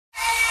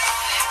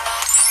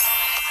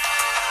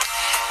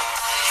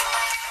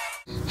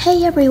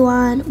Hey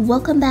everyone,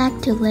 welcome back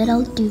to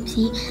Little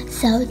Doopsie.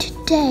 So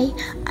today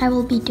I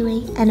will be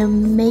doing an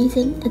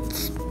amazing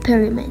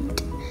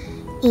experiment.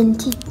 In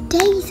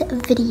today's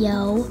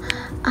video,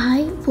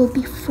 I will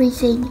be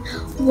freezing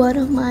one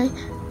of my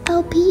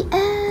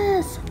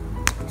LPS.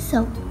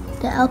 So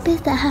the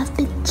LPS that has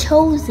been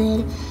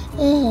chosen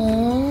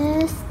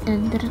is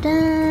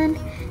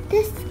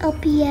this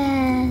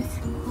LPS.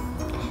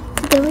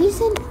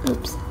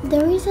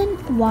 The reason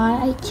why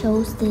I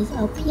chose this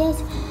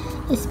LPS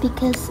is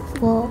because,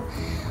 well,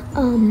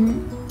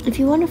 if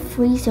you want to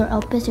freeze your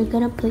LPS, you're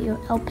gonna put your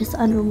LPS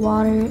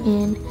underwater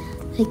and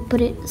like put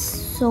it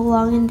so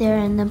long in there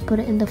and then put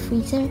it in the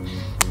freezer,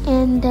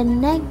 and the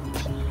neck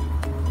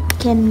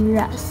can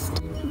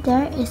rust.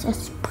 There is a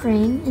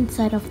spring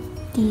inside of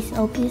these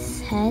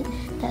LPS head,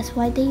 that's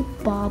why they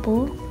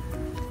bobble,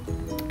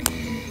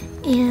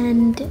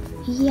 and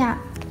yeah,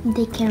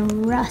 they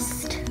can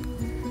rust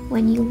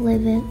when you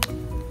leave it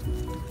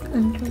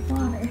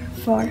underwater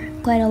for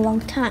quite a long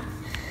time.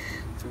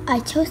 I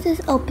chose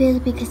this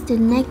LPS because the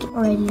neck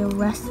already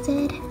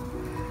rusted,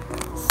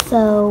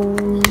 so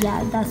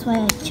yeah, that's why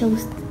I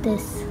chose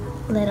this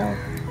little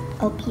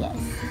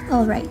LPS.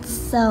 Alright,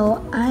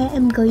 so I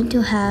am going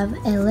to have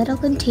a little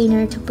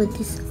container to put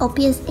this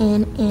LPS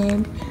in,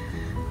 and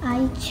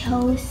I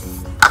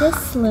chose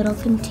this little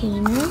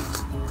container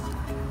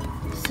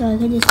so I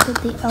can just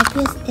put the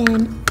LPS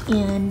in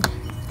and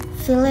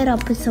fill it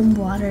up with some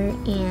water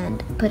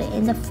and put it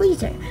in the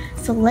freezer.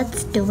 So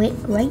let's do it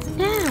right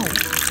now.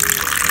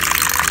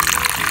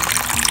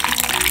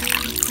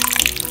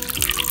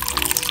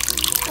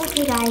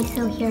 Okay guys,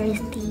 so here is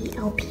the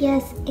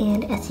LPS,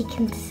 and as you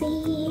can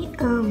see,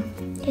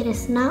 it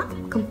is not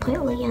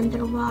completely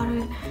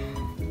underwater.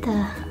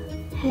 The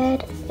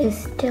head is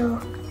still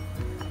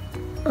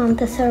on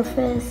the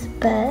surface,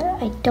 but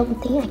I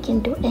don't think I can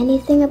do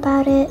anything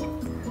about it.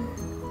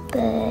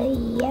 But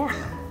yeah.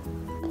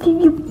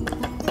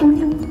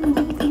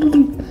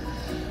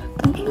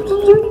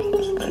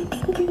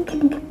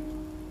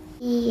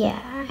 Yeah,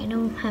 I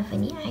don't have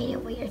any idea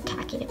what you're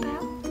talking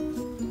about.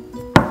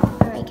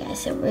 Alright guys,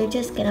 so we're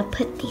just gonna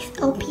put these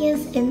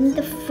LPS in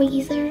the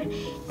freezer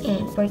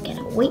and we're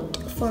gonna wait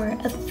for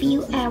a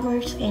few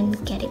hours and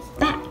get it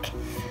back.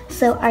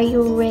 So are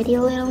you ready,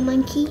 little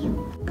monkey?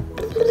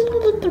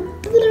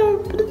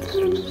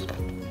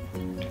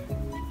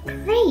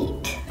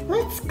 Great,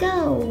 let's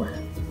go.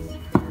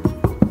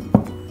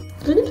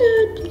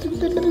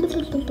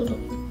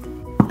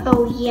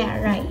 Oh yeah,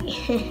 right.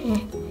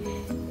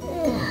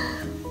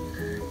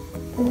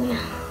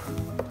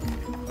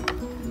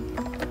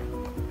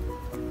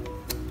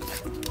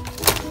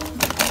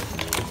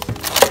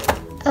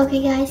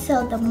 Okay guys,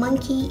 so the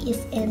monkey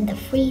is in the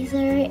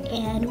freezer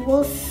and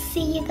we'll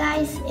see you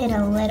guys in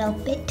a little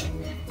bit.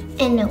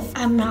 And no,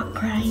 I'm not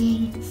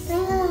crying.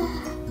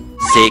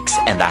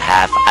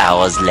 6.5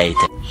 hours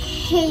later.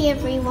 Hey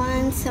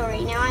everyone, so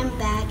right now I'm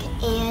back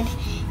and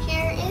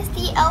here is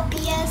the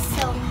LPS.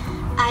 So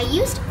I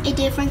used a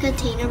different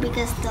container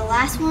because the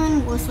last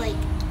one was like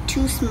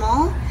too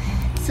small.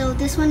 So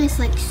this one is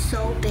like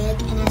so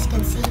big, and as you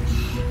can see,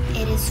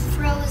 it is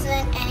frozen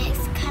and it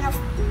kind of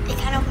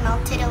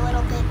melted a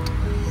little bit.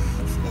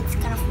 It's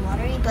kind of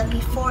watery, but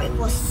before it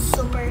was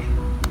super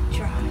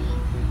dry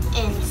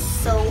and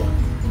so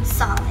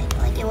solid,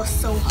 like it was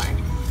so hard.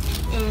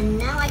 And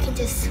now I can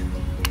just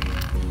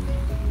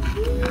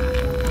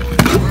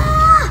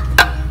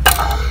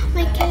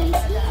my guys,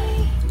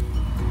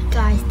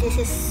 guys, this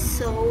is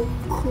so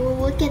cool.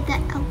 Look at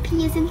that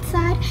LPS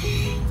inside.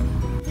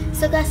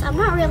 So guys, I'm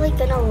not really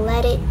gonna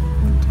let it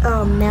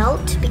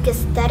melt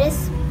because that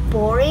is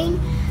boring.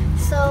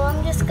 So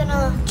I'm just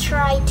gonna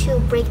try to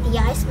break the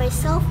ice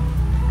myself.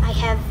 I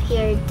have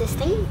here this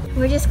thing.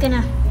 We're just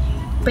gonna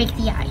break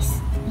the ice.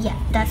 Yeah,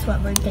 that's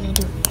what we're gonna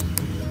do.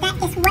 That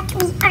is what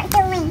we are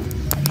doing.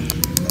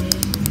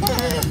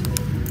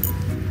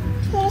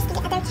 Here's the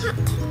other cat.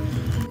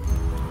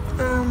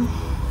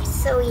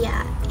 So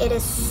yeah, it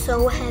is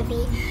so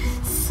heavy,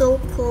 so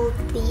cold.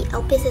 The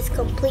LPS is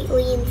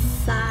completely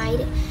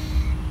inside.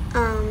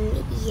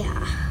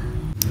 Yeah.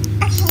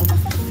 Okay,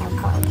 this is so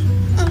cold.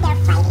 And they're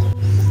fighting.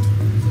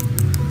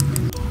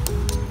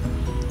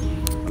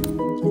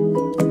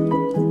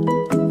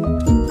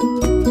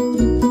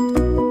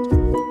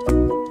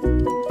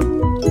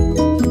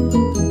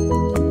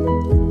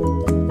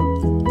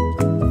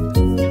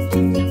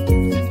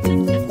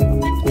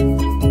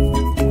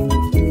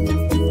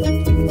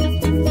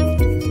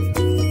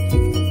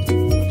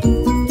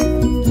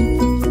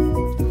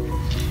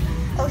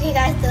 Okay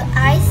guys, the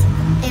ice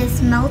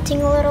is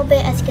melting a little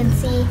bit. As you can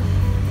see,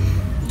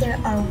 there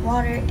are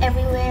water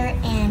everywhere,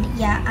 and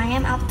yeah, I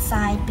am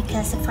outside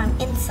because if I'm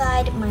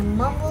inside, my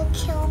mom will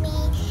kill me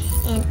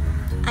and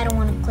I don't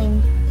want to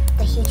clean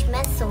the huge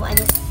mess, so I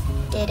just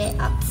did it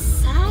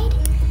outside.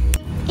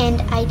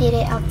 And I did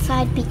it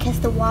outside because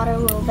the water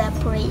will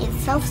evaporate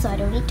itself, so I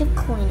don't need to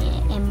clean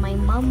it and my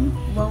mom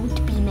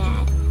won't be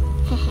mad.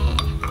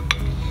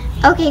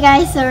 Okay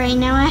guys, so right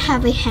now I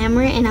have a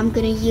hammer and I'm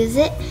gonna use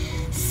it.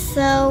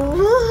 So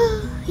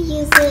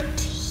use it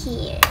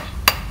here.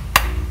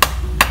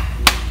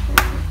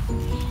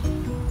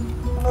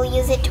 We'll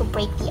use it to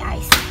break the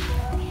ice.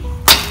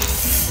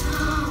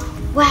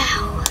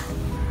 Wow.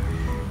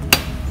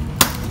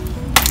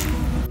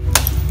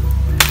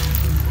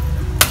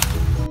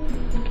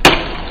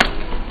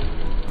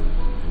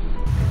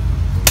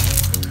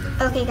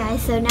 Okay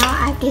guys, so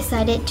now I've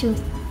decided to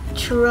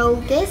throw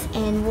this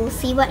and we'll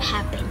see what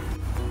happens.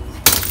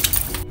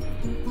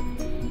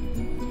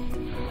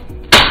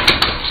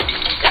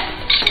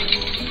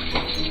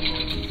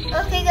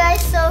 Okay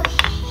guys, so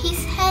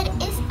his head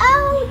is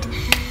out.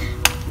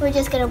 We're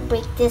just gonna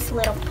break this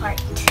little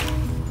part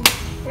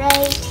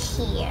right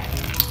here.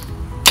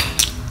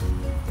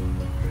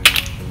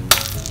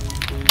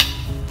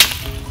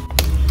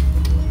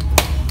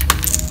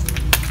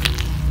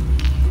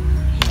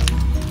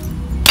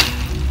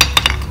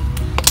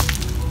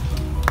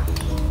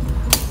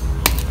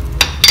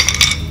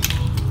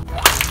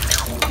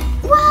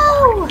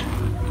 Whoa!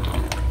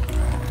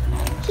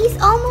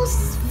 He's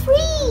almost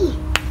free.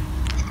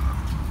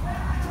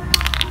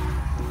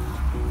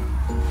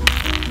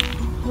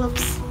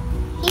 Whoops,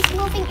 he's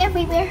moving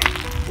everywhere.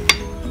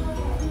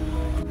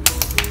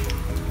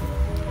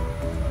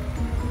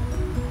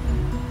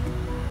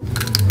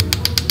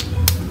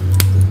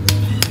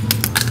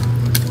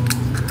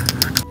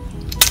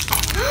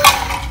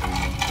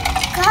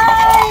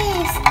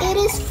 Guys, it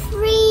is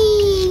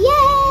free!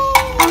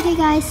 Yay! Okay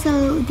guys,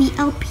 so the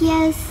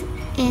LPS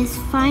is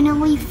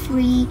finally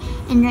free,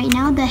 and right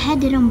now the head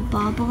didn't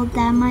bobble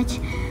that much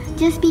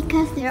just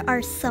because there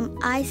are some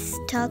ice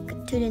stuck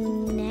to the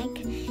neck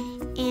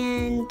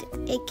and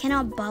it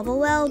cannot bubble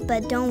well,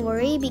 but don't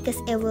worry because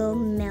it will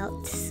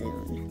melt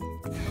soon.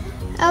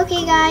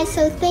 Okay guys,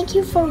 so thank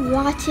you for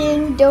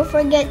watching. Don't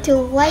forget to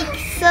like,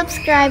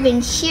 subscribe,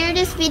 and share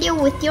this video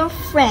with your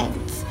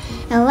friends.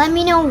 And let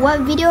me know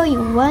what video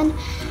you want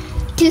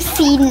to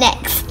see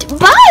next.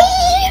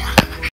 Bye!